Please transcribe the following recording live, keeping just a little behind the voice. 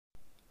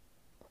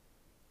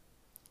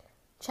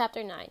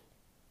Chapter 9.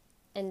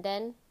 And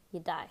then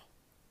you die.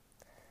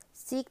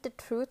 Seek the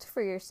truth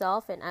for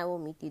yourself and I will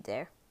meet you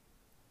there.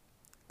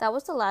 That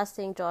was the last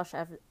thing Josh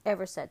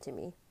ever said to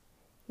me.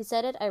 He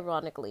said it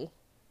ironically,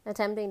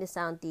 attempting to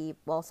sound deep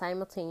while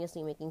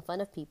simultaneously making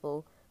fun of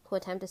people who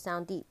attempt to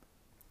sound deep.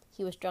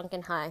 He was drunk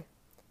and high,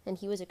 and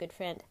he was a good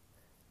friend.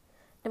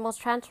 The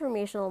most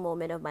transformational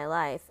moment of my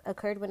life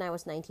occurred when I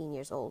was 19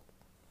 years old.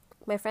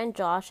 My friend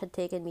Josh had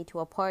taken me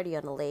to a party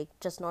on a lake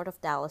just north of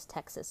Dallas,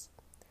 Texas.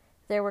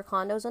 There were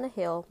condos on a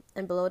hill,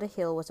 and below the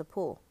hill was a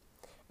pool.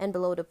 And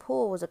below the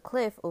pool was a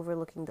cliff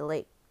overlooking the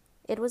lake.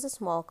 It was a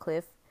small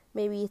cliff,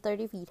 maybe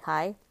 30 feet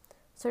high,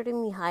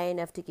 certainly high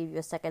enough to give you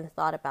a second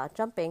thought about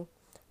jumping,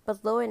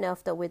 but low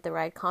enough that with the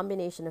right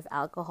combination of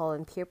alcohol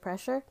and peer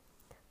pressure,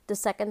 the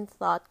second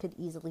thought could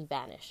easily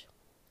vanish.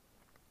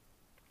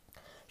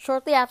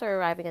 Shortly after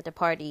arriving at the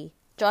party,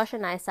 Josh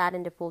and I sat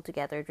in the pool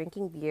together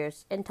drinking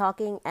beers and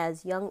talking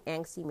as young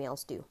angsty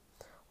males do.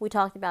 We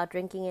talked about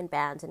drinking and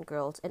bands and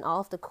girls and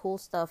all of the cool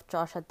stuff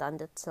Josh had done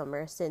that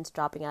summer since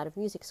dropping out of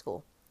music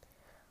school.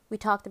 We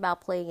talked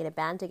about playing in a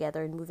band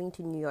together and moving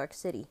to New York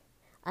City,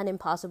 an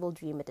impossible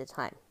dream at the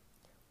time.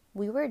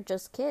 We were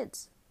just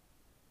kids.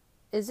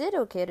 Is it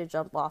okay to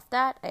jump off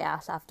that? I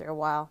asked after a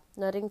while,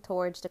 nodding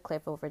towards the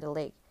cliff over the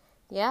lake.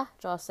 Yeah,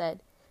 Josh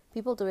said.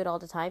 People do it all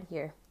the time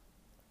here.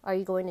 Are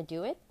you going to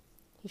do it?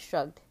 He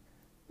shrugged.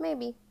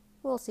 Maybe.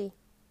 We'll see.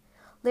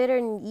 Later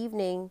in the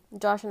evening,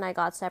 Josh and I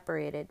got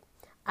separated.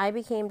 I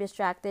became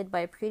distracted by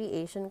a pretty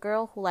Asian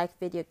girl who liked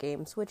video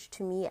games, which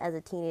to me as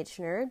a teenage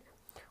nerd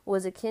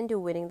was akin to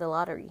winning the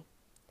lottery.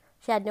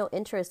 She had no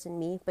interest in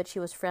me, but she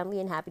was friendly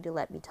and happy to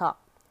let me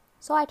talk.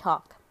 So I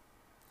talked.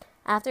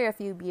 After a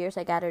few beers,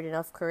 I gathered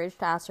enough courage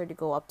to ask her to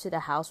go up to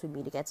the house with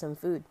me to get some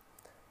food.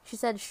 She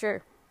said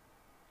sure.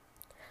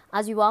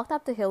 As we walked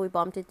up the hill, we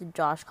bumped into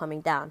Josh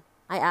coming down.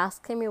 I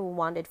asked him if he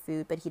wanted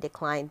food, but he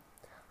declined.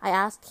 I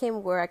asked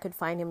him where I could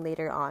find him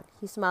later on.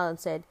 He smiled and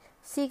said,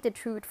 "Seek the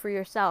truth for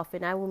yourself,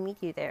 and I will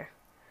meet you there."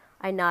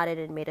 I nodded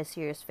and made a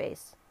serious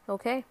face.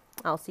 "Okay,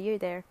 I'll see you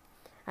there,"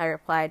 I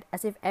replied,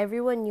 as if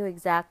everyone knew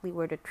exactly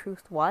where the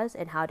truth was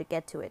and how to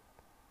get to it.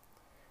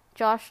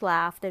 Josh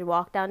laughed and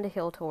walked down the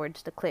hill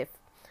towards the cliff.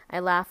 I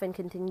laughed and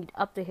continued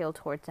up the hill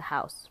towards the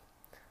house.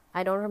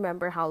 I don't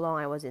remember how long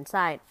I was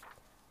inside.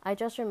 I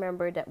just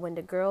remembered that when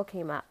the girl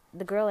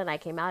and I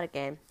came out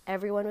again,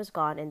 everyone was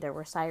gone and there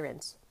were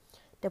sirens.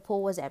 The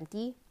pool was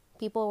empty.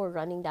 People were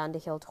running down the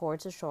hill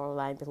towards the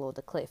shoreline below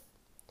the cliff.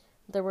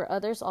 There were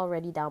others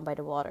already down by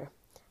the water.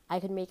 I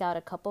could make out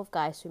a couple of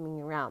guys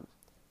swimming around.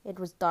 It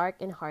was dark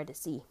and hard to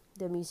see.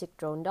 The music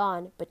droned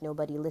on, but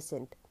nobody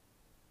listened.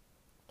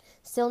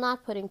 Still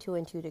not putting two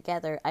and two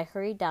together, I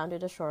hurried down to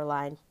the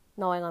shoreline,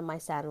 gnawing on my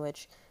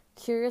sandwich,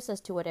 curious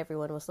as to what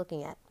everyone was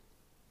looking at.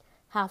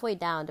 Halfway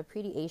down, the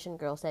pretty Asian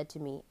girl said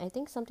to me, "I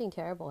think something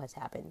terrible has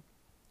happened."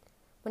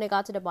 When I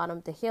got to the bottom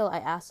of the hill, I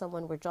asked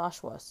someone where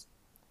Josh was.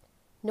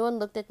 No one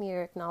looked at me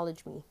or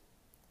acknowledged me.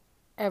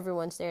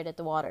 Everyone stared at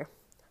the water.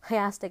 I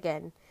asked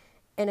again,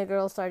 and a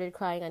girl started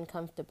crying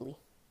uncomfortably.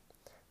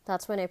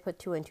 That's when I put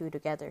two and two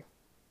together.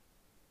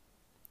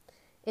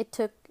 It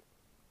took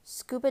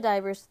scuba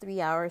divers 3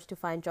 hours to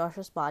find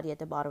Josh's body at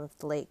the bottom of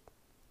the lake.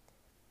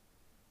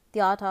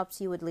 The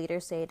autopsy would later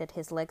say that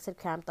his legs had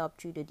cramped up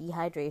due to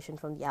dehydration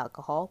from the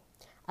alcohol,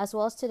 as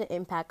well as to the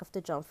impact of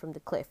the jump from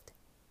the cliff.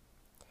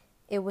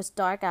 It was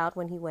dark out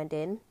when he went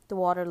in, the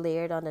water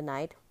layered on the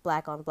night,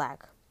 black on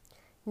black.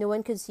 No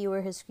one could see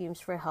where his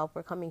screams for help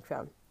were coming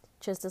from,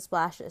 just the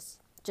splashes,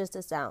 just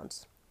the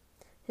sounds.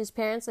 His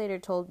parents later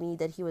told me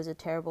that he was a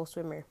terrible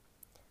swimmer.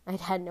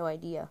 I'd had no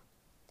idea.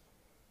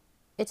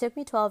 It took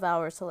me 12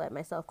 hours to let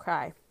myself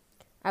cry.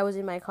 I was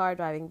in my car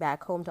driving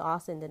back home to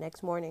Austin the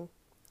next morning.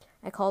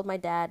 I called my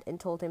dad and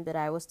told him that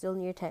I was still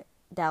near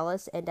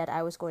Dallas and that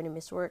I was going to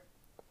miss work.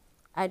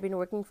 I'd been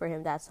working for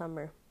him that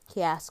summer.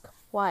 He asked,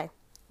 "Why?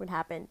 What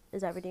happened?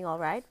 Is everything all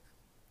right?"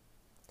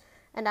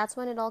 And that's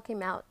when it all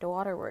came out, the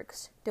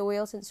waterworks, the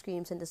wails and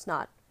screams and the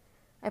snot.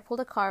 I pulled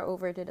the car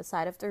over to the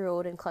side of the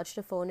road and clutched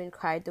the phone and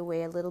cried the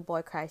way a little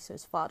boy cries to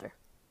his father.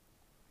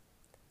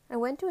 I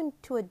went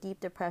into a deep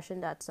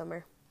depression that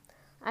summer.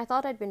 I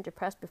thought I'd been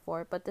depressed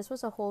before, but this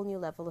was a whole new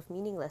level of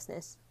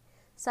meaninglessness.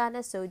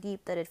 Sadness so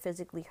deep that it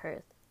physically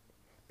hurt.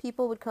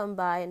 People would come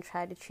by and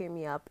try to cheer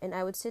me up, and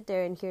I would sit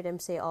there and hear them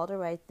say all the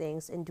right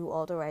things and do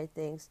all the right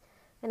things,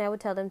 and I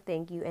would tell them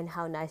thank you and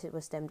how nice it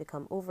was them to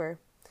come over,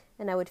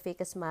 and I would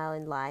fake a smile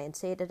and lie and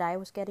say that I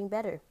was getting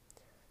better.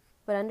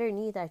 But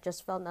underneath, I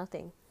just felt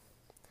nothing.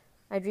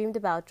 I dreamed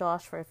about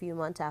Josh for a few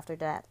months after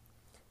that.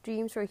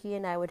 Dreams where he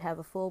and I would have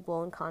a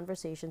full-blown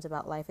conversations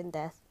about life and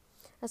death,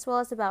 as well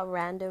as about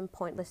random,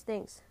 pointless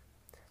things.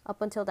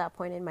 Up until that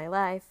point in my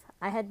life,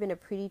 I had been a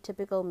pretty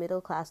typical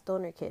middle-class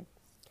stoner kid.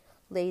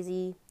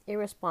 Lazy,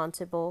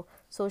 irresponsible,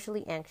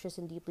 socially anxious,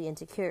 and deeply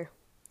insecure.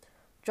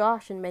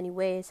 Josh, in many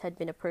ways, had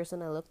been a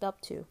person I looked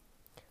up to.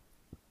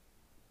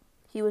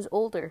 He was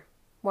older,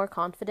 more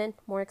confident,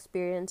 more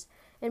experienced,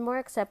 and more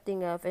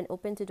accepting of and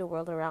open to the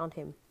world around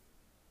him.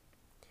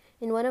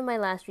 In one of my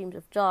last dreams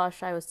of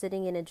Josh, I was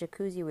sitting in a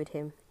jacuzzi with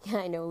him. Yeah,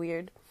 I know,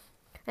 weird.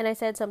 And I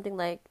said something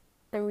like,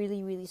 "I'm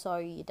really, really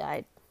sorry you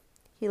died."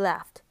 He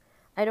laughed.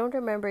 I don't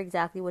remember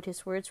exactly what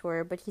his words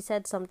were, but he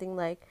said something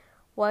like,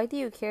 "Why do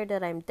you care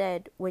that I'm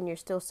dead when you're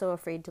still so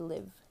afraid to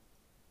live?"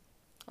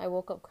 I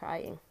woke up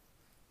crying.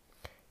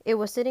 It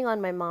was sitting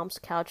on my mom's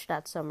couch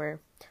that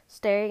summer,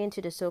 staring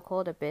into the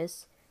so-called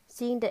abyss,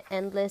 seeing the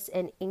endless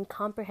and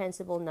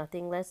incomprehensible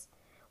nothingness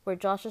where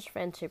Josh's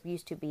friendship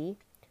used to be,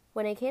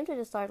 when I came to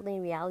the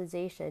startling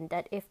realization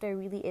that if there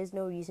really is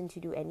no reason to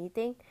do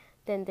anything,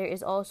 then there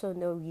is also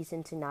no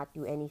reason to not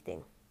do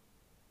anything.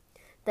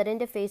 That in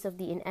the face of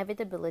the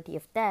inevitability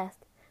of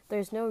death, there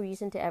is no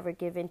reason to ever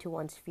give in to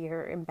one's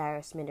fear or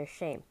embarrassment or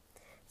shame,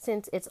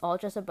 since it's all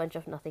just a bunch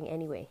of nothing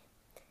anyway.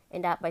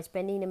 And that by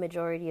spending the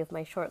majority of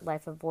my short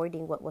life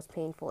avoiding what was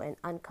painful and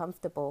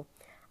uncomfortable,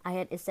 I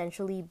had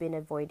essentially been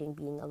avoiding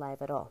being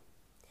alive at all.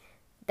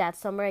 That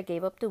summer, I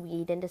gave up the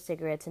weed and the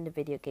cigarettes and the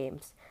video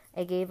games.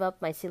 I gave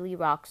up my silly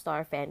rock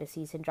star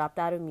fantasies and dropped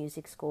out of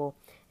music school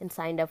and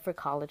signed up for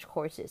college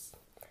courses.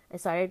 I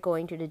started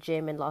going to the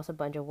gym and lost a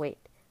bunch of weight.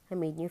 I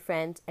made new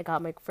friends. I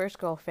got my first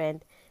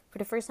girlfriend. For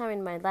the first time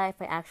in my life,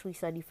 I actually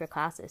studied for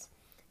classes,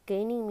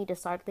 gaining me the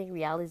startling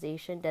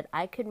realization that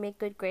I could make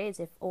good grades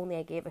if only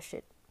I gave a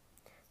shit.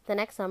 The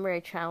next summer,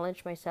 I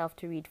challenged myself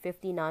to read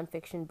 50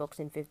 nonfiction books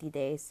in 50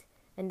 days,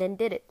 and then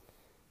did it.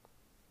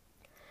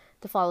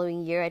 The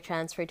following year, I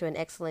transferred to an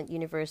excellent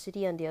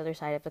university on the other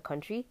side of the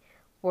country,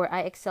 where I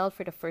excelled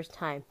for the first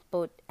time,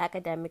 both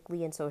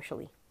academically and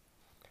socially.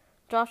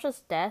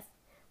 Josh's death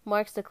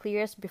marks the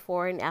clearest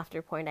before and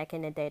after point I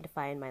can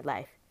identify in my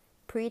life.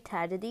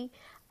 Pre-tragedy,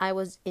 I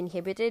was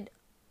inhibited,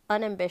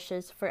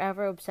 unambitious,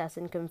 forever obsessed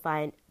and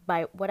confined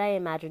by what I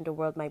imagined the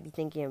world might be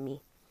thinking of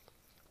me.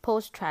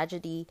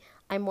 Post-tragedy,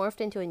 I morphed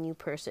into a new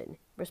person,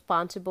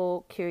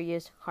 responsible,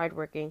 curious,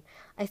 hardworking.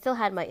 I still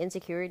had my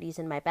insecurities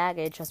and my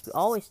baggage, as we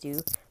always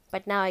do,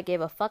 but now I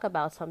gave a fuck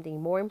about something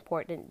more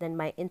important than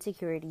my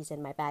insecurities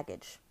and my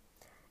baggage.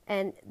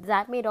 And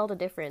that made all the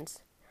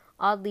difference.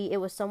 Oddly, it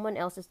was someone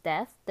else's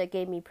death that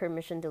gave me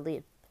permission to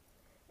live.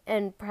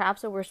 And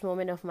perhaps the worst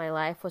moment of my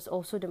life was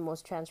also the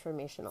most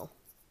transformational.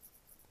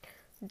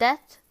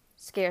 Death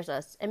scares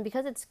us, and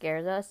because it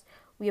scares us,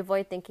 we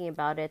avoid thinking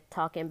about it,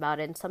 talking about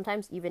it, and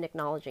sometimes even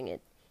acknowledging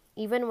it,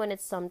 even when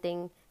it's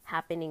something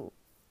happening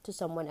to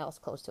someone else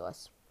close to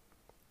us.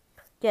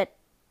 Yet,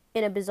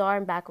 in a bizarre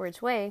and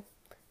backwards way,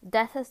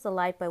 death is the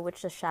light by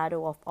which the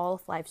shadow of all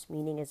of life's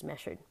meaning is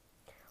measured.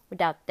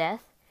 Without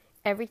death,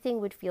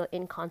 everything would feel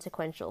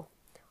inconsequential,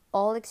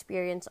 all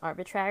experience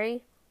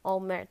arbitrary, all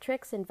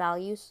metrics and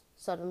values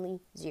suddenly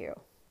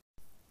zero.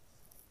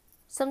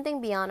 Something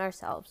beyond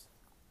ourselves.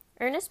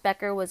 Ernest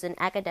Becker was an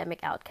academic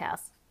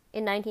outcast.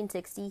 In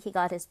 1960, he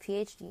got his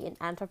PhD in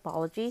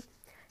anthropology.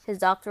 His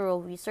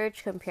doctoral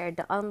research compared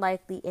the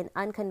unlikely and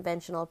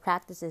unconventional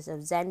practices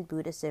of Zen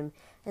Buddhism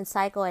and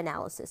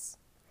psychoanalysis.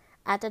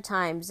 At the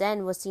time,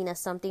 Zen was seen as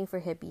something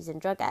for hippies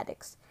and drug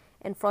addicts,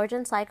 and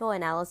Freudian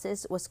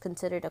psychoanalysis was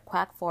considered a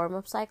quack form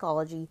of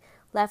psychology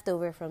left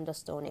over from the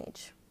Stone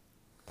Age.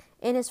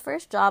 In his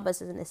first job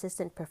as an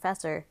assistant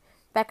professor,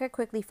 Becker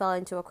quickly fell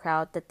into a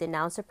crowd that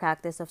denounced the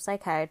practice of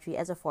psychiatry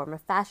as a form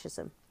of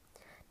fascism.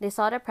 They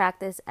saw the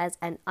practice as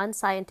an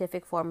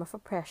unscientific form of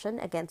oppression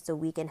against the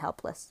weak and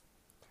helpless.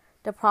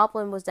 The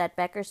problem was that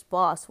Becker's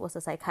boss was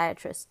a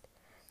psychiatrist,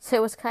 so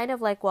it was kind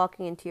of like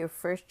walking into your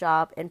first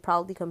job and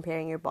proudly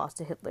comparing your boss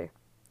to Hitler.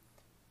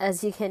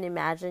 As you can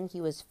imagine,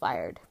 he was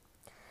fired.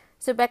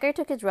 So Becker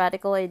took his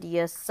radical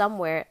ideas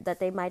somewhere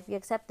that they might be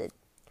accepted.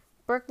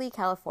 Berkeley,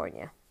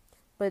 California.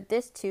 But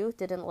this too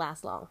didn't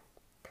last long.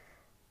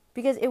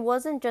 Because it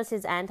wasn't just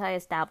his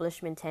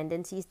anti-establishment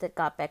tendencies that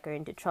got Becker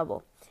into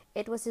trouble.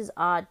 It was his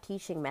odd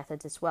teaching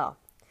methods as well.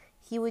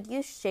 He would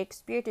use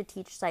Shakespeare to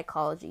teach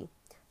psychology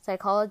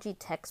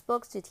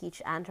textbooks to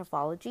teach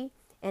anthropology,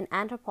 and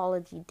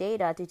anthropology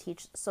data to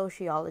teach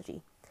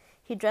sociology.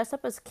 He'd dress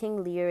up as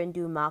King Lear and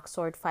do mock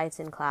sword fights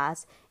in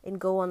class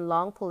and go on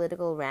long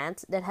political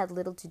rants that had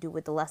little to do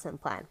with the lesson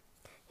plan.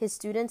 His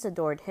students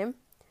adored him.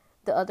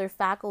 The other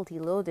faculty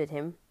loathed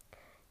him.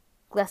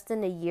 Less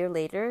than a year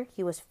later,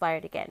 he was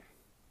fired again.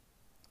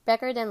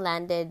 Becker then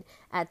landed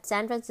at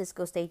San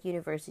Francisco State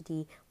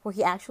University, where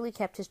he actually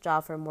kept his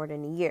job for more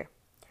than a year.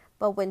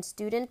 But when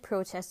student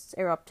protests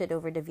erupted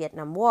over the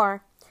Vietnam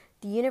War,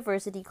 the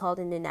university called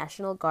in the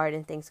National Guard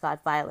and things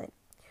got violent.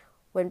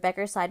 When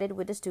Becker sided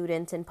with the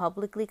students and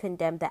publicly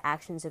condemned the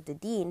actions of the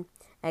dean,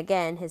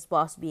 again his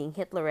boss being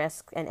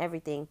Hitleresque and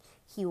everything,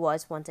 he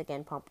was once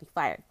again promptly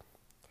fired.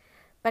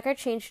 Becker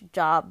changed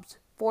jobs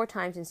 4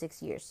 times in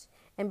 6 years,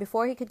 and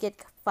before he could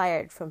get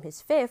fired from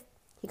his 5th,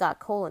 he got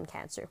colon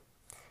cancer.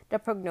 The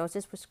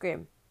prognosis was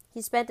grim.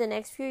 He spent the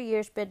next few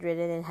years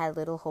bedridden and had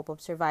little hope of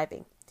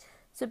surviving.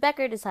 So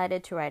Becker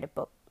decided to write a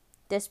book.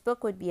 This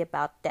book would be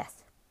about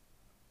death.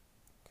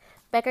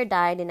 Becker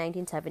died in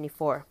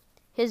 1974.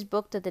 His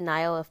book, The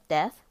Denial of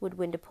Death, would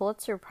win the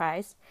Pulitzer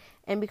Prize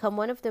and become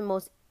one of the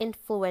most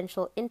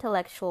influential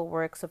intellectual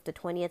works of the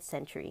 20th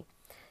century,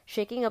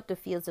 shaking up the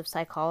fields of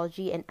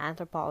psychology and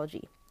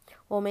anthropology,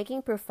 while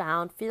making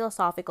profound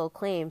philosophical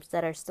claims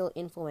that are still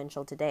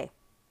influential today.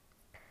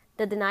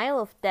 The denial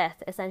of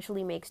death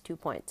essentially makes 2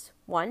 points.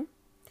 One,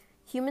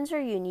 humans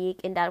are unique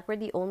in that we're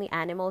the only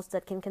animals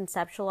that can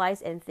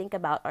conceptualize and think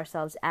about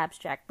ourselves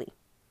abstractly.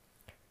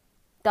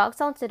 Dogs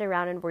don't sit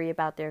around and worry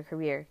about their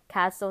career.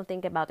 Cats don't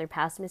think about their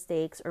past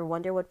mistakes or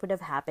wonder what would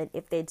have happened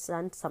if they'd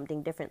done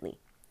something differently.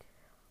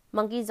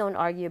 Monkeys don't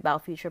argue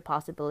about future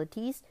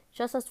possibilities,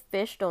 just as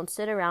fish don't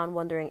sit around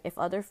wondering if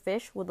other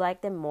fish would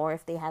like them more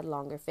if they had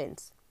longer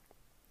fins.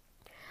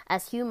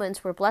 As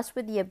humans, we're blessed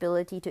with the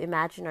ability to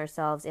imagine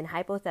ourselves in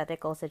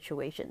hypothetical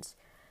situations,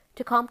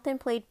 to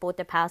contemplate both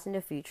the past and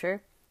the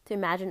future, to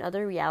imagine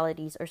other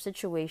realities or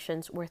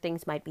situations where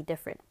things might be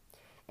different.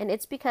 And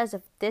it's because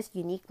of this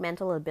unique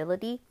mental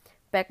ability,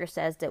 Becker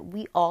says, that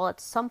we all at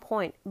some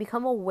point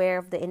become aware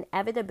of the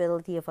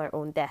inevitability of our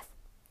own death.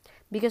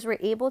 Because we're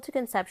able to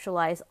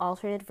conceptualize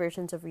alternate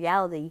versions of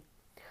reality,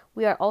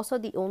 we are also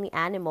the only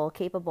animal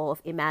capable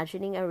of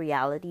imagining a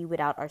reality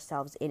without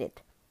ourselves in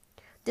it.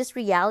 This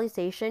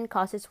realization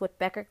causes what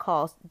Becker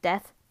calls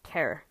death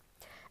terror,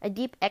 a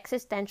deep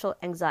existential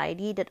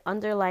anxiety that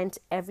underlines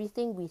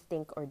everything we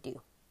think or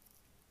do.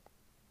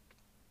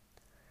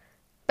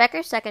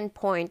 Becker's second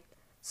point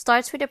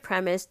starts with the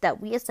premise that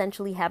we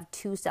essentially have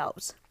two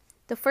selves.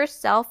 The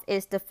first self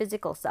is the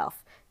physical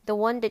self, the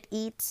one that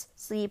eats,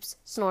 sleeps,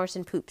 snores,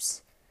 and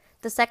poops.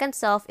 The second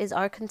self is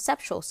our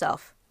conceptual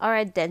self, our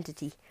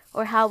identity,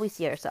 or how we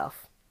see ourselves.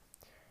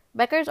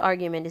 Becker's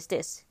argument is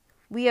this: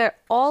 we are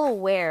all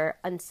aware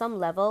on some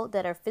level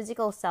that our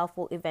physical self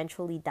will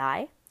eventually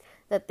die,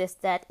 that this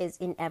death is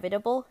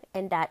inevitable,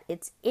 and that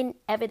its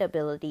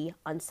inevitability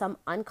on some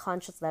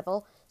unconscious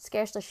level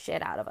scares the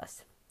shit out of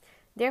us.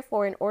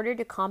 Therefore, in order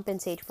to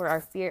compensate for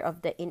our fear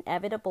of the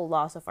inevitable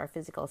loss of our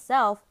physical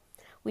self,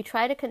 we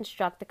try to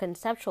construct a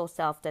conceptual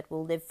self that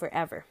will live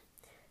forever.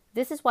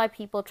 This is why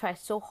people try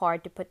so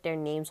hard to put their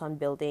names on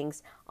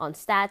buildings, on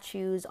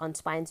statues, on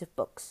spines of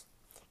books.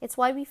 It's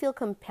why we feel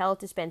compelled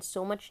to spend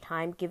so much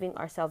time giving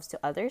ourselves to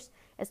others,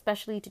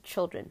 especially to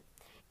children,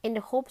 in the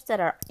hopes that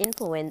our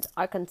influence,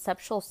 our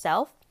conceptual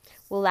self,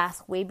 will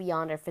last way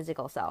beyond our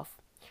physical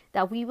self,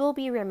 that we will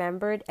be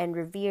remembered and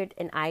revered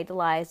and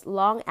idolized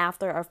long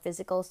after our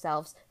physical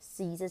selves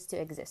ceases to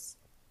exist.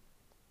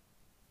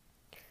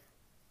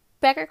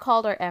 Becker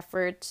called our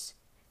efforts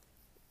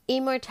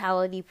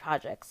immortality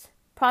projects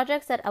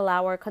that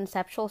allow our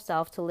conceptual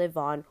self to live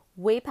on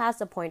way past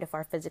the point of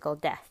our physical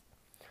death.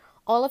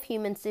 All of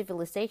human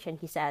civilization,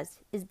 he says,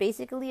 is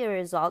basically a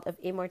result of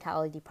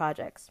immortality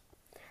projects.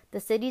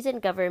 The cities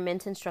and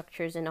governments and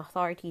structures and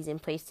authorities in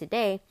place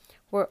today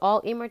were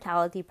all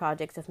immortality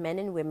projects of men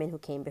and women who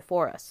came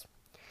before us.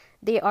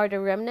 They are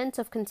the remnants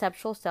of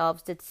conceptual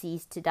selves that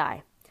ceased to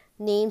die.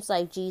 Names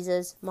like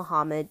Jesus,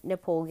 Muhammad,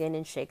 Napoleon,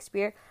 and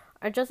Shakespeare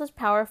are just as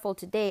powerful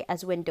today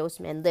as when those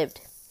men lived,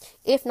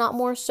 if not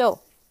more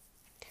so.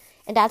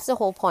 And that's the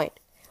whole point.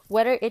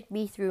 Whether it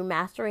be through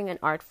mastering an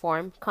art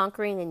form,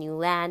 conquering a new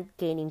land,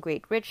 gaining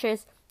great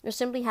riches, or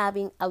simply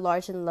having a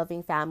large and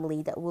loving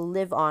family that will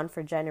live on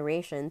for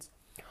generations,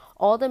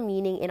 all the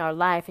meaning in our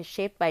life is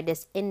shaped by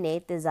this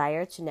innate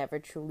desire to never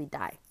truly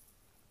die.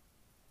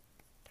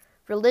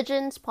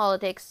 Religions,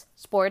 politics,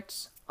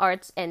 sports,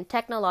 arts, and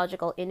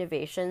technological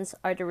innovations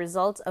are the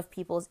results of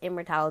people's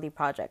immortality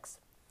projects.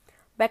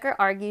 Becker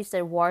argues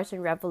that wars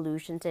and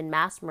revolutions and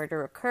mass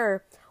murder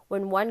occur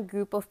when one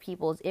group of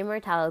people's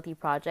immortality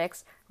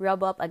projects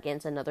rub up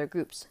against another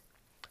group's.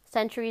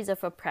 Centuries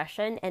of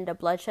oppression and the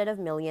bloodshed of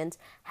millions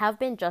have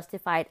been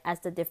justified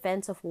as the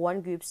defense of one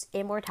group's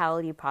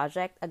immortality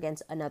project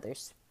against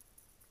another's.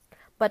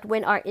 But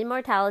when our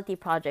immortality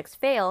projects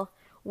fail,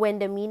 when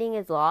the meaning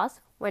is lost,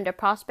 when the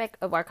prospect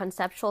of our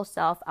conceptual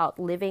self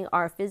outliving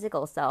our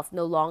physical self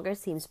no longer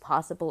seems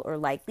possible or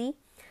likely,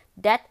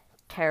 death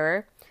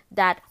terror,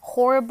 that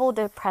horrible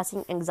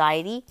depressing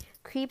anxiety,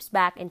 creeps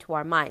back into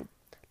our mind.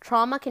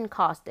 Trauma can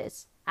cause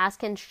this, as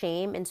can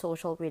shame and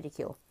social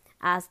ridicule,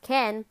 as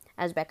can,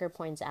 as Becker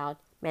points out,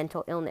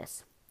 mental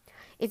illness.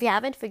 If you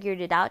haven't figured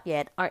it out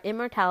yet, our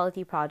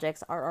immortality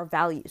projects are our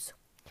values.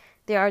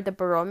 They are the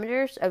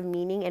barometers of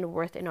meaning and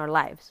worth in our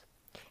lives.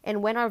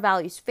 And when our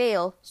values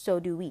fail,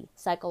 so do we,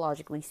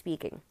 psychologically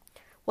speaking.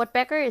 What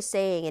Becker is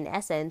saying, in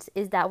essence,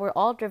 is that we're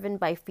all driven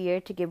by fear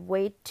to give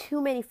way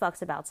too many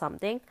fucks about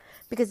something,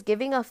 because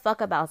giving a fuck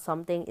about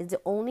something is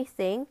the only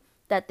thing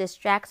that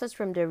distracts us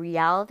from the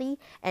reality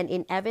and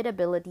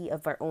inevitability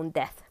of our own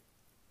death.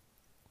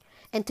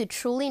 And to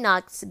truly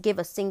not give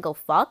a single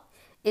fuck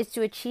is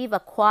to achieve a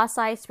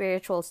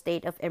quasi-spiritual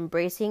state of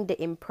embracing the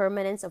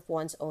impermanence of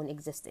one's own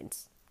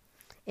existence.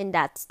 In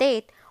that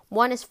state,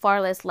 one is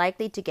far less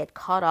likely to get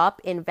caught up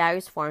in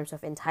various forms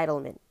of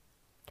entitlement.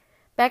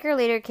 Becker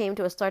later came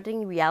to a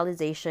startling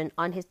realization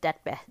on his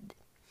deathbed,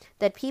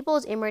 that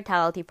people's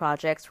immortality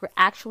projects were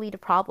actually the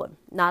problem,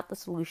 not the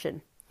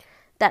solution.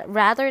 That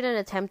rather than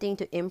attempting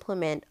to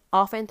implement,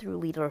 often through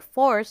lethal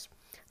force,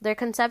 their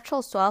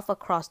conceptual self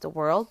across the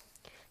world,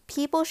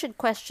 people should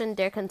question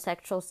their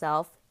conceptual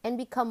self and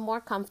become more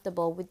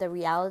comfortable with the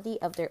reality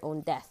of their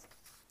own death.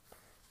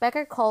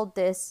 Becker called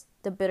this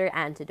the bitter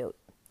antidote,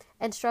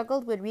 and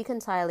struggled with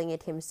reconciling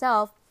it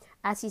himself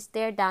as he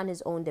stared down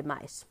his own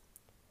demise.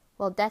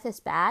 While death is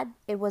bad,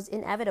 it was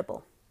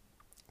inevitable.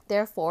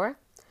 Therefore,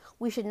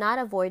 we should not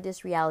avoid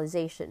this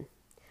realization,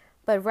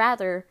 but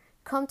rather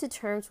come to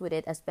terms with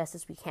it as best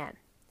as we can.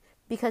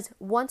 Because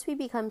once we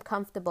become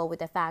comfortable with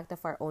the fact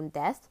of our own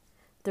death,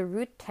 the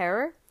root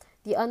terror,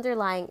 the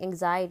underlying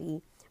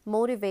anxiety,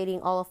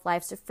 motivating all of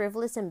life's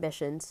frivolous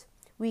ambitions,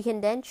 we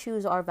can then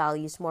choose our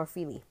values more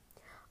freely,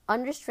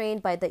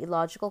 unrestrained by the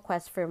illogical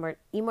quest for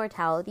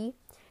immortality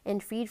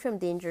and freed from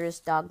dangerous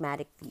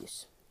dogmatic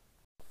views.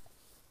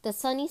 The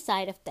sunny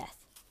side of death.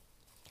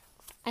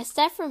 I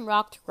step from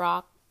rock to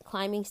rock,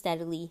 climbing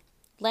steadily,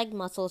 leg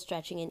muscles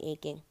stretching and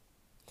aching.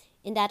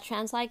 In that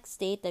trance-like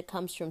state that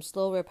comes from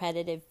slow,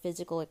 repetitive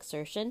physical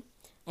exertion,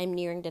 I'm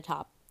nearing the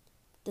top.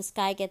 The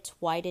sky gets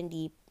wide and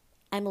deep.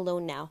 I'm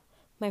alone now.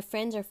 My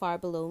friends are far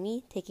below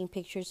me, taking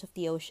pictures of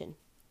the ocean.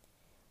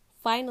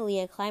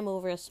 Finally, I climb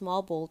over a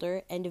small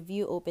boulder and the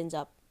view opens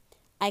up.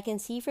 I can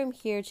see from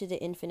here to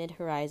the infinite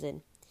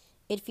horizon.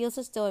 It feels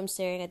as though I'm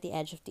staring at the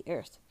edge of the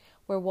earth,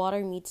 where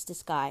water meets the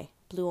sky,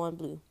 blue on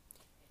blue.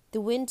 The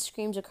wind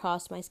screams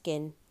across my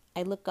skin.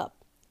 I look up.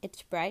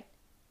 It's bright.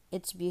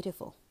 It's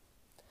beautiful.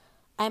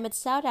 I am at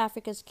South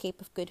Africa's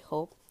Cape of Good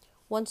Hope,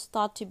 once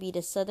thought to be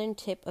the southern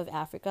tip of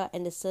Africa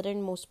and the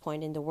southernmost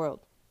point in the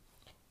world.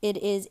 It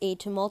is a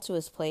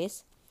tumultuous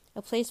place,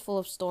 a place full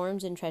of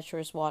storms and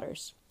treacherous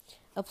waters,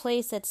 a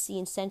place that's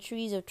seen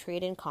centuries of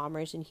trade and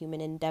commerce and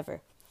human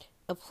endeavor,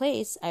 a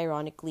place,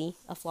 ironically,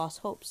 of lost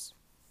hopes.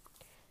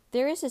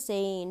 There is a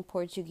saying in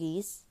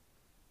Portuguese,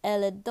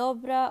 Ele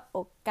dobra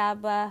o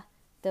cabo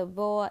da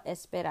boa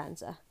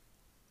esperança.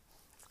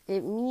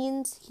 It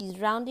means he's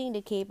rounding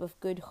the Cape of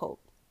Good Hope.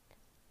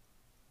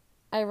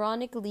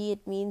 Ironically,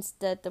 it means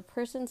that the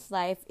person's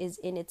life is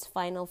in its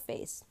final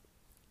phase,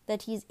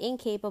 that he's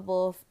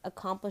incapable of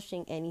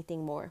accomplishing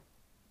anything more.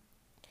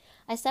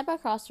 I step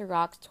across the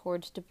rocks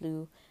towards the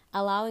blue,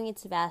 allowing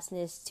its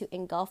vastness to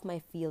engulf my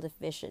field of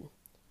vision.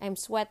 I'm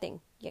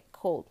sweating, yet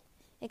cold,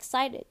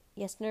 excited,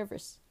 yet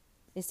nervous.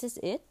 Is this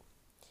it?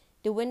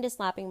 The wind is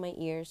slapping my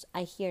ears.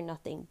 I hear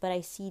nothing, but I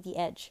see the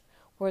edge,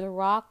 where the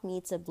rock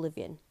meets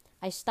oblivion.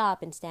 I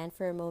stop and stand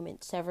for a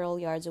moment, several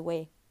yards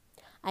away.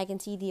 I can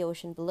see the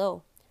ocean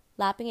below,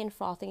 lapping and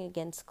frothing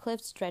against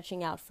cliffs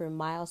stretching out for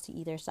miles to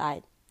either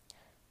side.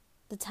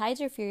 The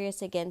tides are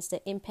furious against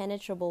the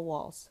impenetrable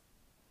walls.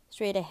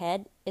 Straight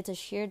ahead, it's a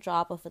sheer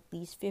drop of at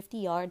least 50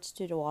 yards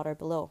to the water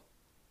below.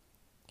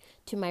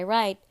 To my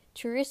right,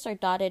 tourists are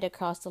dotted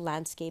across the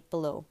landscape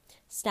below,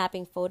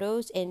 snapping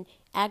photos and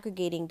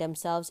aggregating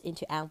themselves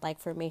into ant-like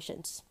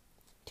formations.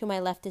 To my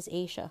left is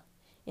Asia.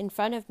 In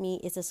front of me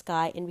is the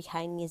sky, and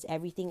behind me is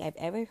everything I've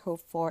ever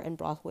hoped for and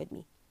brought with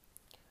me.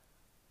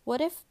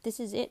 What if this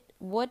is it?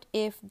 What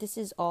if this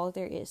is all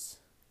there is?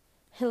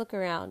 I look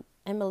around.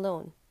 I'm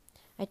alone.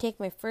 I take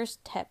my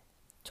first step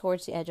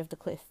towards the edge of the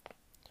cliff.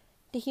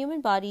 The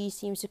human body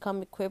seems to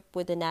come equipped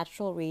with a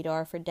natural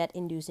radar for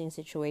death-inducing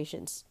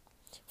situations.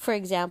 For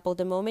example,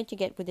 the moment you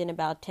get within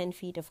about 10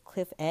 feet of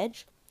cliff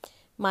edge,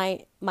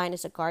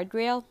 minus a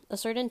guardrail, a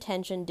certain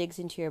tension digs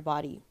into your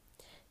body.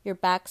 Your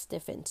back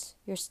stiffens,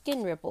 your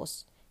skin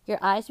ripples, your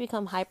eyes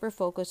become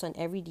hyper-focused on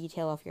every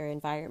detail of your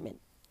environment.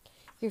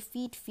 Your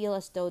feet feel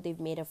as though they're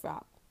made of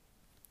rock.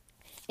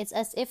 It's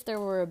as if there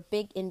were a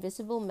big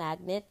invisible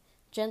magnet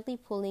gently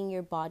pulling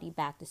your body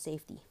back to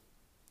safety.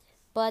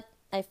 But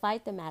I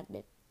fight the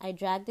magnet. I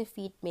drag the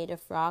feet made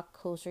of rock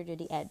closer to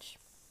the edge.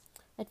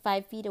 At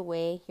 5 feet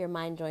away, your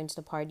mind joins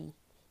the party.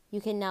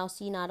 You can now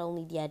see not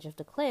only the edge of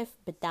the cliff,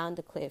 but down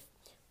the cliff,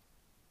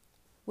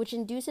 which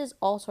induces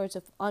all sorts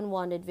of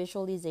unwanted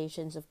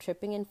visualizations of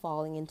tripping and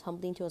falling and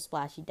tumbling to a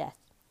splashy death.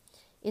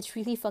 It's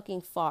really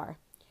fucking far.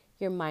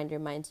 Your mind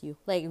reminds you,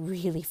 like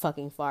really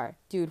fucking far.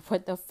 Dude,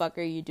 what the fuck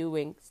are you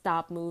doing?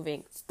 Stop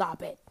moving.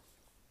 Stop it.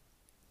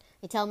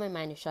 I tell my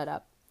mind to shut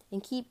up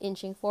and keep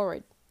inching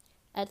forward.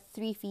 At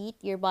 3 feet,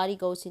 your body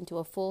goes into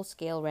a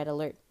full-scale red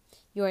alert.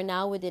 You are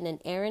now within an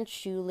errant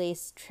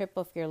shoelace trip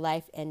of your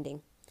life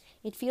ending.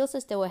 It feels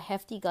as though a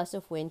hefty gust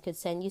of wind could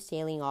send you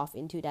sailing off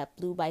into that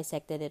blue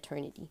bisected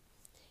eternity.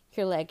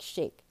 Your legs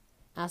shake,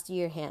 as do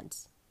your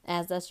hands,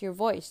 as does your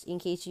voice, in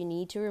case you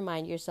need to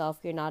remind yourself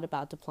you're not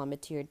about to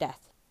plummet to your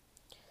death.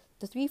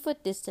 The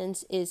 3-foot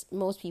distance is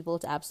most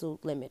people's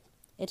absolute limit.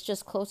 It's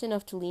just close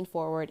enough to lean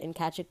forward and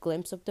catch a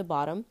glimpse of the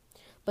bottom,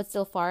 but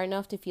still far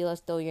enough to feel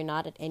as though you're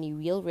not at any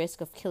real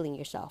risk of killing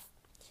yourself.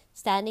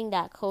 Standing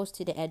that close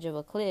to the edge of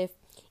a cliff,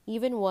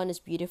 even one as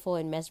beautiful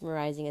and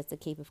mesmerizing as the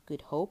Cape of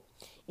Good Hope,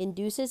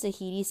 induces a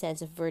heady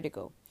sense of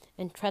vertigo,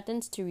 and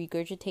threatens to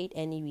regurgitate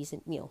any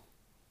recent meal.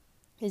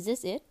 Is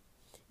this it?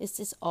 Is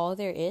this all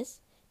there is?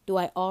 Do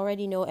I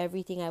already know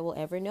everything I will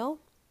ever know?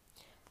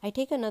 I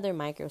take another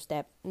micro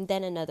step, and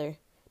then another.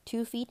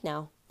 2 feet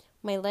now.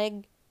 My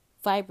leg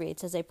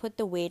vibrates as I put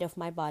the weight of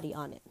my body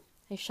on it.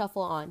 I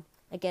shuffle on,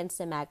 against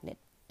the magnet,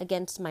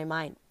 against my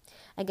mind,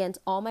 against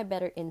all my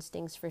better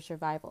instincts for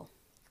survival.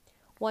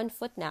 1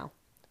 foot now.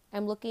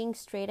 I'm looking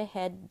straight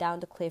ahead down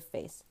the cliff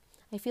face.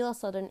 I feel a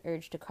sudden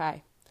urge to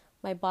cry.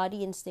 My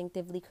body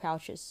instinctively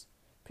crouches,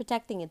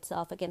 protecting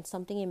itself against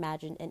something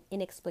imagined and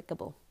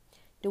inexplicable.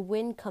 The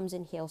wind comes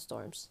in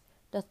hailstorms.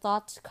 The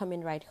thoughts come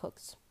in right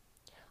hooks.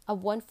 Up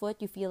one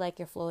foot, you feel like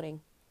you're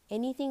floating.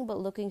 Anything but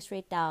looking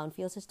straight down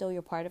feels as though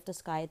you're part of the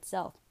sky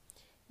itself.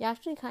 You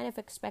actually kind of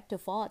expect to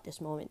fall at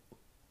this moment.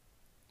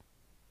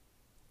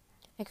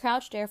 I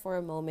crouched there for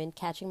a moment,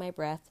 catching my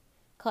breath,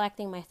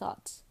 collecting my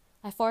thoughts.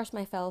 I forced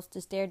myself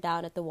to stare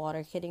down at the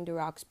water hitting the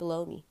rocks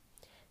below me.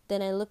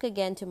 Then I look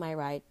again to my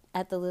right,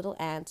 at the little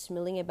ants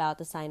milling about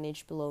the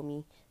signage below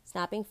me,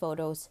 snapping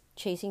photos,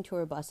 chasing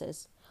tour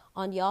buses,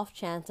 on the off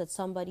chance that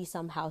somebody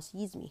somehow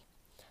sees me.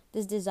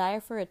 This desire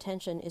for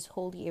attention is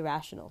wholly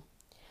irrational.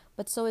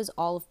 But so is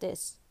all of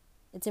this.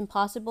 It's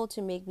impossible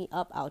to make me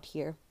up out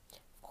here,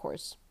 of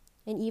course.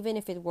 And even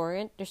if it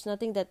weren't, there's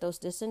nothing that those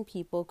distant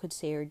people could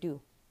say or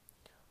do.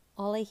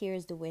 All I hear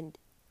is the wind.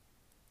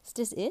 Is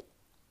this it?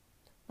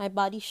 My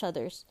body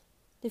shudders,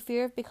 the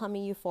fear of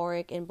becoming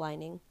euphoric and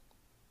blinding.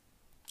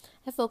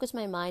 I focus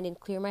my mind and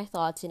clear my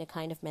thoughts in a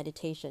kind of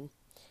meditation.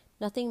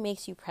 Nothing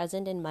makes you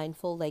present and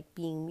mindful like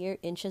being mere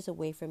inches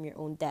away from your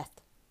own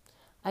death.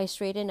 I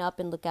straighten up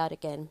and look out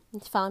again,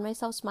 and found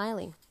myself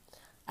smiling.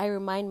 I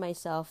remind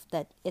myself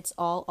that it's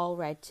all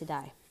right to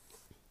die.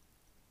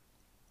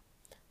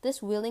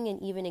 This willing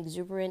and even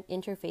exuberant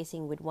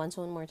interfacing with one's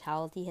own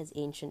mortality has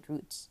ancient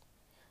roots.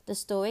 The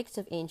Stoics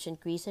of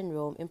ancient Greece and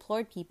Rome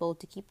implored people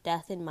to keep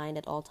death in mind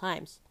at all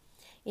times,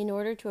 in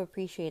order to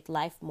appreciate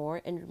life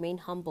more and remain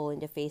humble in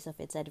the face of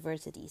its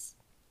adversities.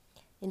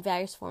 In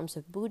various forms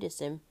of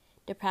Buddhism,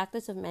 the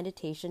practice of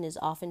meditation is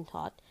often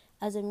taught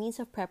as a means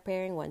of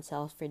preparing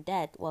oneself for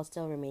death while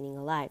still remaining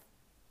alive.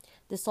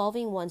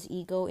 Dissolving one's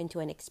ego into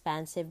an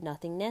expansive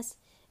nothingness,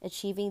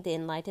 achieving the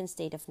enlightened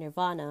state of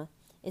nirvana,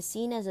 is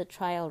seen as a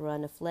trial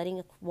run of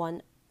letting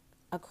one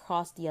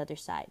across the other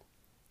side.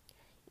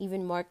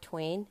 Even Mark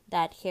Twain,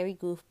 that hairy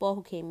goofball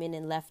who came in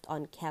and left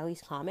on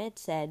Callie's Comet,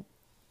 said,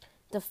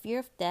 "The fear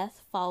of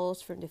death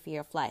follows from the fear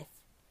of life.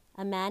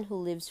 A man who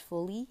lives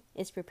fully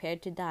is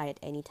prepared to die at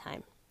any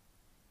time."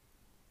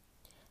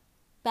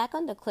 Back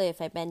on the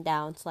cliff, I bend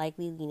down,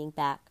 slightly leaning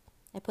back.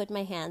 I put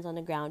my hands on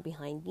the ground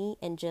behind me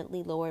and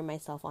gently lower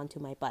myself onto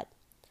my butt.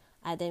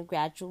 I then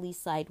gradually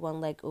slide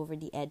one leg over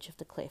the edge of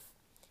the cliff.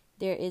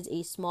 There is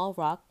a small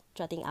rock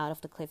jutting out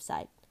of the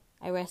cliffside.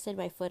 I rested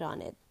my foot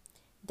on it.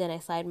 Then I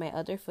slide my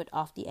other foot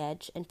off the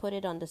edge and put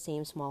it on the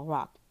same small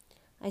rock.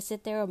 I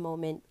sit there a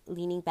moment,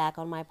 leaning back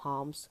on my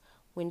palms,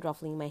 wind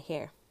ruffling my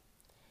hair.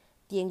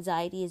 The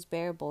anxiety is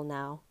bearable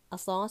now,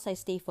 as long as I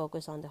stay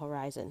focused on the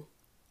horizon.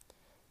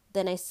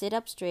 Then I sit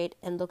up straight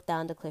and look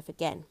down the cliff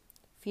again.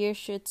 Fear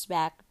shoots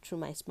back through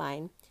my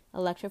spine,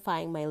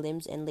 electrifying my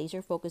limbs and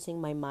laser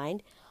focusing my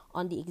mind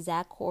on the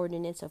exact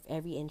coordinates of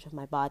every inch of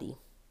my body.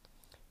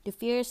 The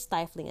fear is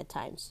stifling at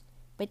times,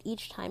 but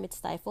each time it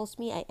stifles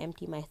me, I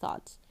empty my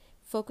thoughts,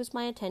 focus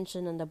my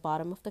attention on the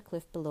bottom of the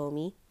cliff below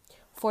me,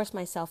 force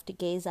myself to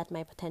gaze at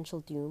my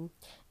potential doom,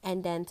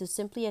 and then to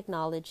simply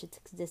acknowledge its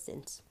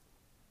existence.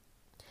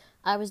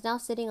 I was now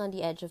sitting on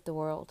the edge of the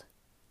world,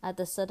 at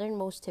the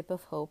southernmost tip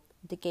of hope,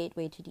 the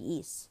gateway to the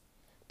east.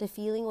 The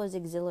feeling was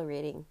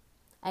exhilarating.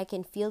 I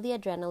can feel the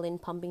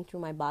adrenaline pumping through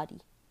my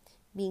body.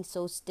 Being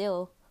so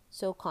still,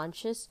 so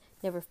conscious,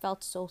 never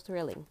felt so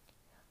thrilling.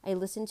 I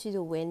listen to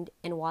the wind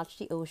and watch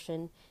the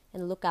ocean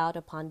and look out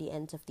upon the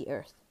ends of the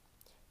earth.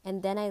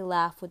 And then I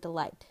laugh with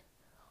delight,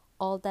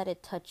 all that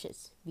it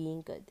touches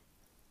being good.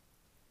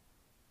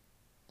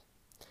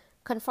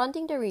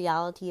 Confronting the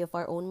reality of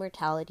our own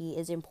mortality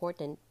is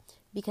important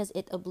because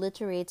it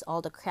obliterates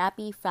all the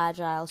crappy,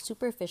 fragile,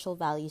 superficial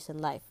values in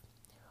life.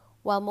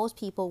 While most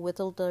people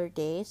whittle their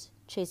days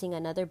chasing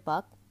another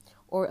buck,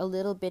 or a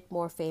little bit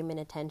more fame and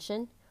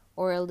attention,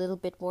 or a little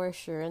bit more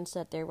assurance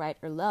that they're right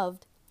or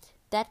loved,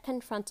 that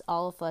confronts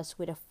all of us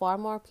with a far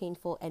more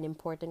painful and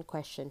important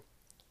question.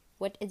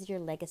 What is your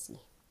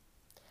legacy?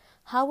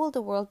 How will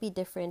the world be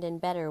different and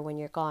better when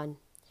you're gone?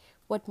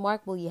 What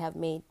mark will you have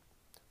made?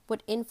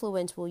 What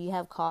influence will you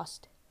have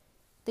caused?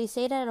 They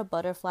say that a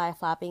butterfly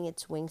flapping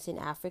its wings in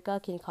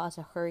Africa can cause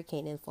a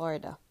hurricane in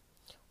Florida.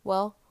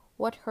 Well,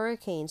 what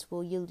hurricanes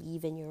will you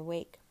leave in your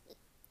wake?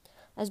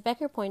 As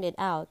Becker pointed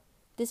out,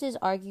 this is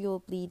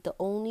arguably the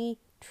only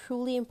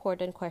truly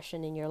important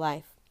question in your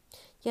life.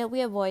 Yet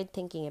we avoid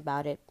thinking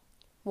about it.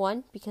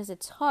 1, because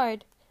it's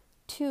hard.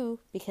 2,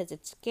 because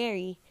it's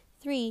scary.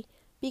 3,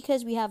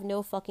 because we have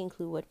no fucking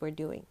clue what we're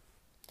doing.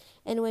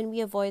 And when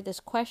we avoid this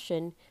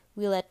question,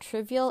 we let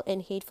trivial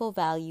and hateful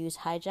values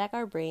hijack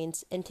our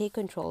brains and take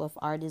control of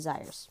our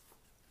desires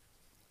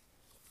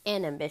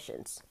and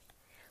ambitions.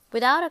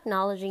 Without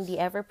acknowledging the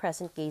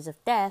ever-present gaze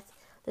of death,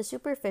 the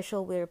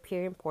superficial will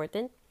appear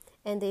important,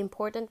 and the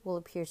important will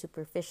appear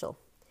superficial.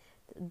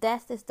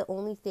 Death is the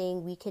only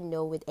thing we can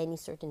know with any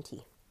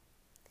certainty.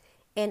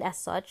 And as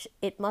such,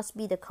 it must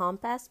be the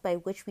compass by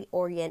which we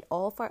orient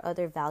all of our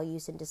other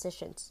values and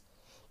decisions.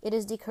 It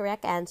is the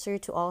correct answer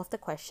to all of the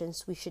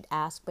questions we should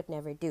ask but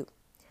never do.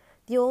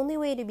 The only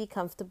way to be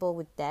comfortable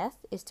with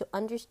death is to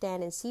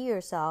understand and see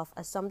yourself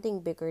as something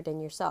bigger than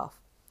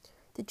yourself.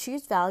 To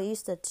choose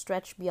values that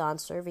stretch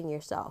beyond serving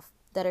yourself,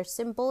 that are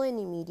simple and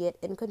immediate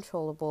and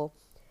controllable,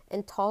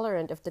 and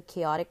tolerant of the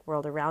chaotic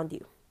world around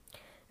you.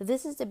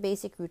 This is the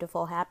basic root of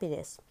all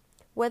happiness.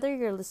 Whether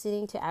you're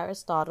listening to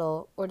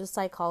Aristotle or the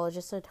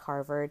psychologist at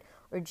Harvard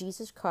or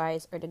Jesus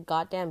Christ or the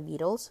goddamn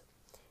Beatles,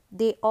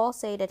 they all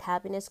say that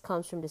happiness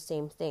comes from the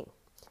same thing: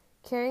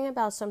 caring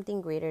about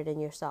something greater than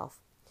yourself,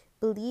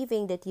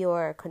 believing that you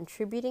are a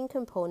contributing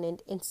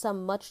component in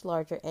some much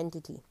larger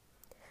entity,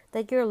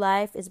 that your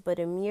life is but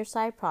a mere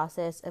side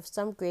process of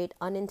some great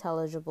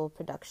unintelligible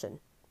production.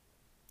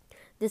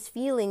 This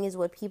feeling is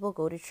what people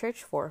go to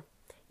church for.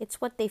 It's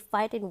what they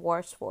fight in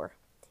wars for.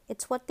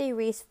 It's what they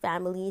raise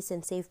families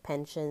and save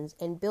pensions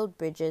and build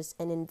bridges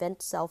and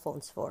invent cell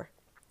phones for.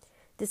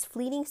 This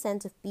fleeting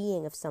sense of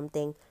being of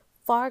something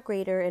far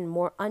greater and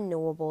more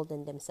unknowable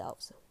than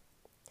themselves.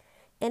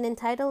 And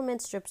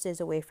entitlement strips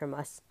this away from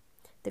us.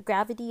 The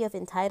gravity of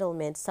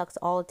entitlement sucks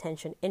all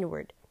attention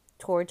inward,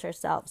 towards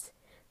ourselves,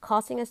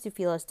 causing us to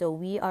feel as though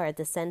we are at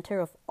the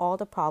center of all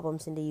the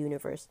problems in the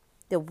universe,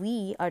 that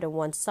we are the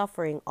ones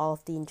suffering all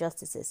of the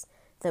injustices,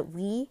 that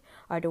we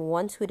are the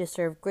ones who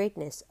deserve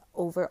greatness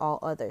over all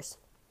others.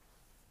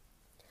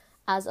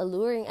 As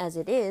alluring as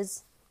it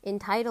is,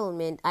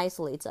 entitlement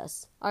isolates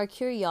us. Our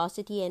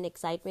curiosity and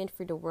excitement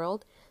for the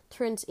world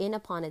turns in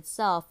upon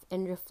itself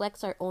and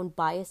reflects our own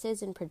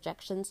biases and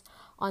projections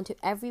onto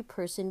every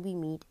person we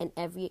meet and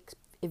every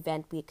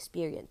event we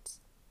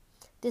experience.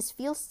 This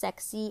feels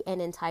sexy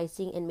and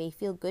enticing and may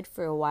feel good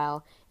for a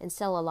while and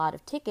sell a lot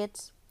of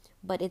tickets,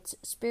 but it's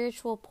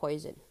spiritual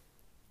poison.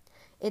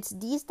 It's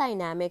these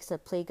dynamics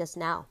that plague us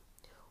now.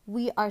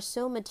 We are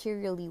so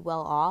materially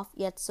well off,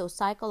 yet so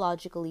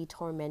psychologically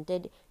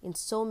tormented in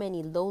so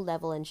many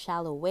low-level and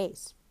shallow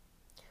ways.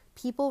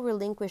 People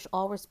relinquish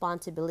all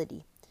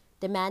responsibility,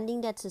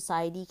 demanding that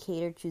society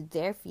cater to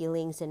their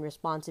feelings and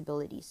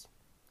responsibilities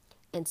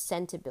and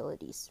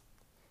sensibilities.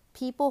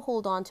 People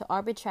hold on to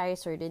arbitrary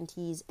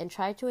certainties and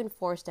try to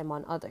enforce them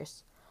on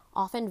others,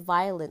 often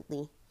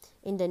violently,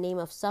 in the name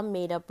of some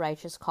made-up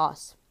righteous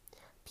cause.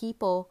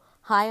 People,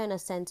 high on a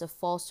sense of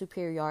false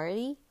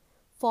superiority,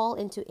 fall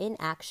into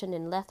inaction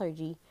and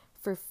lethargy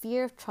for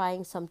fear of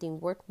trying something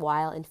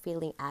worthwhile and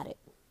failing at it.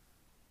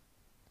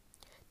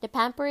 The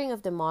pampering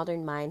of the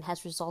modern mind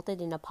has resulted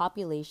in a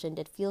population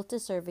that feels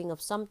deserving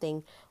of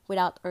something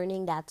without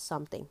earning that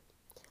something.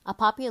 A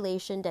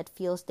population that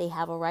feels they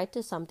have a right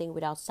to something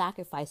without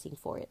sacrificing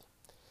for it.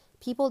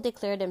 People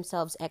declare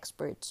themselves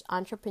experts,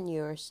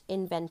 entrepreneurs,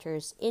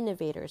 inventors,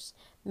 innovators,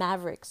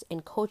 mavericks,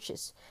 and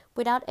coaches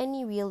without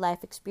any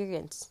real-life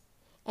experience.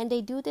 And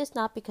they do this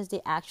not because they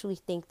actually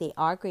think they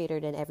are greater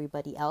than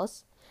everybody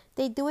else.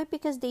 They do it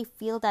because they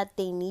feel that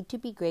they need to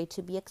be great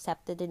to be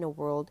accepted in a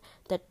world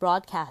that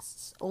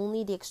broadcasts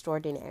only the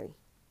extraordinary.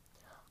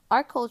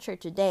 Our culture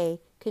today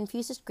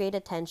confuses great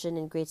attention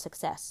and great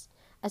success,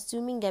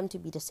 assuming them to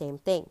be the same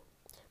thing.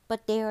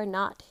 But they are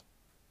not.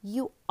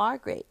 You are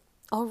great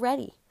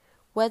already,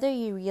 whether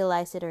you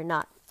realize it or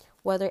not,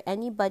 whether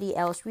anybody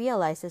else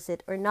realizes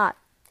it or not.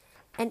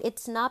 And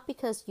it's not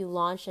because you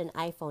launched an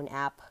iPhone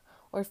app,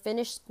 or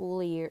finished school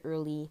a year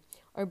early,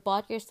 or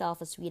bought yourself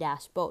a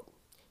sweet-ass boat.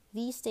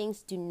 These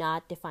things do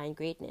not define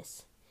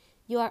greatness.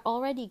 You are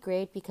already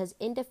great because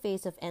in the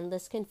face of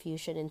endless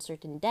confusion and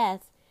certain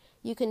death,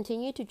 you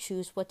continue to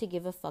choose what to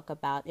give a fuck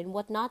about and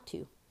what not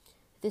to.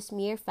 This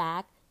mere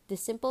fact, the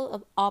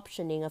simple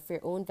optioning of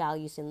your own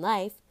values in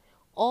life,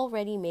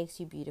 already makes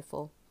you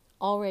beautiful,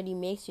 already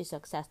makes you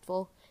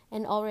successful,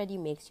 and already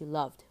makes you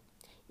loved,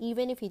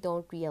 even if you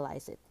don't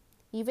realize it,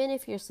 even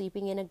if you're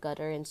sleeping in a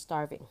gutter and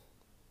starving.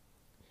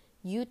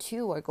 You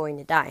too are going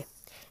to die,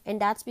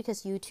 and that's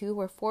because you too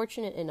were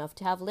fortunate enough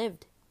to have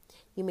lived.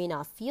 You may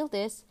not feel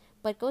this,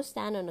 but go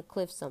stand on a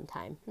cliff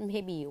sometime.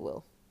 Maybe you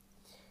will.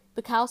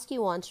 Bukowski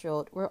once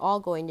wrote, "We're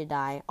all going to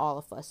die, all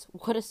of us.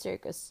 What a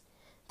circus."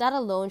 That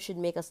alone should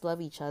make us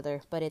love each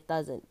other, but it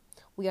doesn't.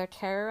 We are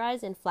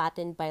terrorized and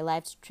flattened by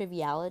life's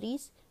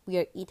trivialities. We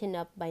are eaten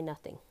up by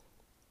nothing.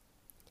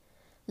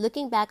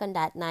 Looking back on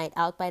that night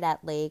out by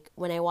that lake,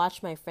 when I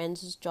watched my friend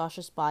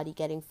Josh's body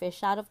getting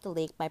fished out of the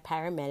lake by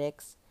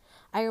paramedics,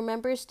 I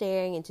remember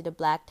staring into the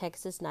black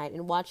Texas night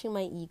and watching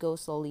my ego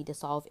slowly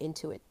dissolve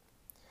into it.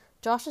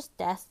 Josh's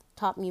death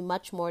taught me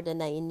much more than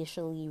I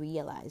initially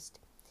realized.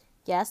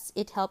 Yes,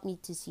 it helped me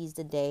to seize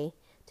the day,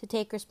 to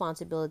take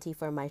responsibility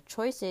for my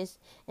choices,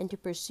 and to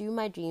pursue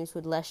my dreams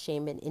with less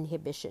shame and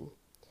inhibition.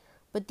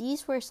 But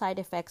these were side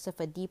effects of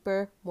a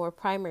deeper, more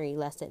primary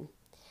lesson.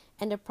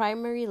 And the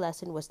primary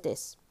lesson was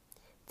this: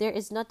 there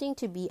is nothing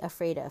to be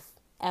afraid of,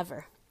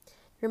 ever.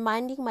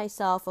 Reminding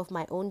myself of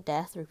my own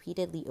death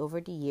repeatedly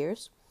over the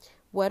years,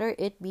 whether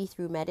it be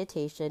through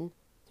meditation,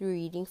 through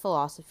reading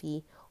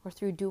philosophy, or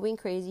through doing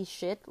crazy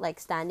shit like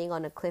standing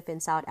on a cliff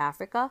in South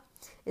Africa,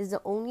 is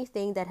the only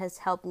thing that has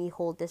helped me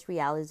hold this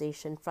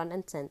realization front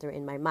and center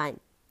in my mind.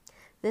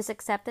 This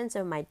acceptance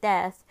of my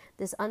death,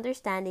 this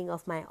understanding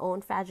of my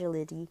own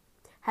fragility,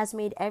 has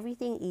made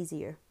everything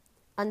easier,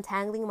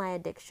 untangling my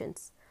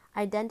addictions,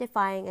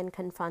 identifying and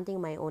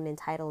confronting my own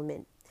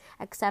entitlement,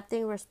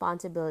 accepting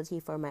responsibility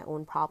for my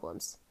own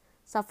problems,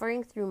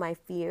 suffering through my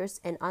fears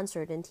and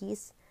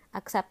uncertainties,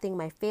 accepting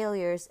my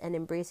failures and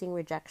embracing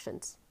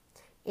rejections.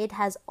 It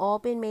has all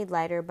been made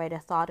lighter by the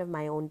thought of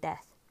my own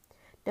death.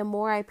 The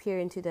more I peer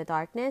into the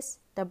darkness,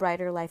 the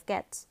brighter life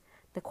gets,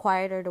 the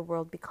quieter the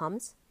world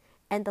becomes,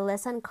 and the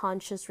less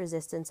unconscious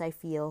resistance I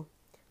feel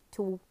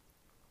to,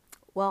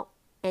 well,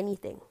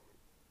 anything.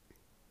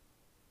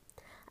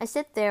 I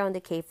sit there on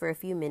the cave for a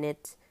few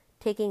minutes,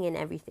 taking in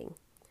everything.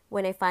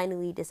 When I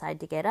finally decide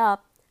to get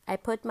up, I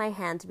put my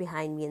hands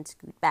behind me and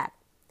scoot back.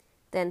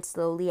 Then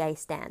slowly I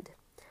stand.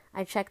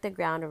 I check the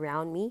ground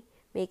around me,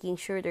 making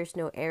sure there's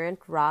no errant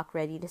rock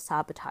ready to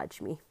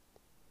sabotage me.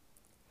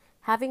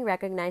 Having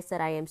recognized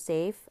that I am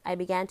safe, I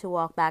began to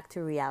walk back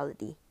to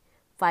reality.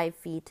 5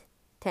 feet,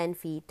 10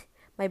 feet,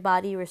 my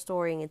body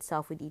restoring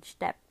itself with each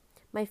step.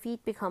 My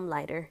feet become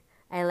lighter.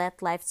 I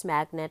let life's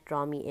magnet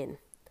draw me in.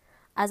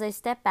 As I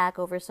step back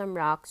over some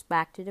rocks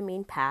back to the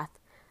main path,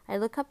 I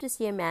look up to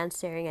see a man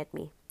staring at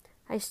me.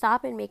 I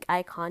stop and make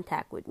eye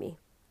contact with me.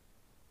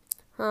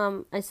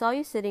 I saw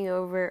you sitting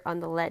over on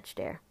the ledge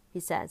there, he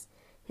says.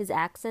 His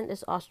accent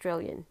is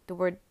Australian. The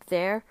word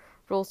there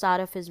rolls out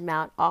of his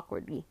mouth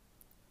awkwardly.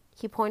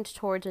 He points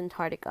towards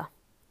Antarctica.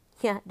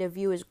 Yeah, the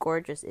view is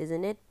gorgeous,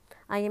 isn't it?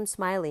 I am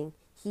smiling.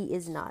 He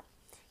is not.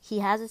 He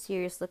has a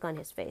serious look on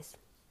his face.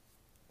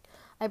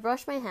 I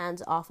brush my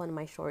hands off on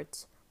my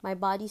shorts, my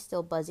body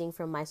still buzzing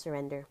from my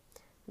surrender.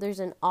 There's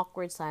an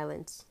awkward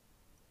silence.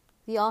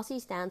 The Aussie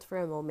stands for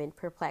a moment,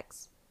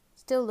 perplexed,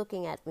 still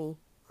looking at me,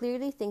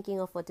 clearly thinking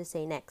of what to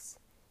say next.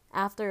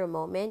 After a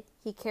moment,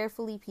 he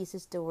carefully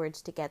pieces the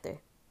words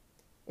together.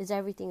 Is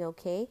everything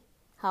okay?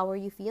 How are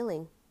you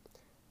feeling?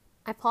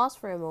 I pause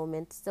for a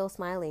moment, still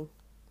smiling.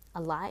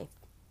 Alive.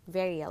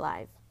 Very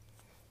alive.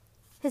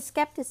 His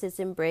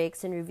skepticism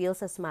breaks and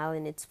reveals a smile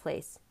in its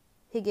place.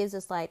 He gives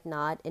a slight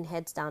nod and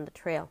heads down the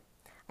trail.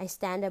 I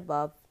stand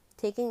above,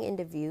 taking in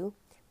the view,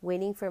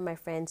 waiting for my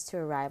friends to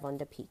arrive on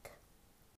the peak.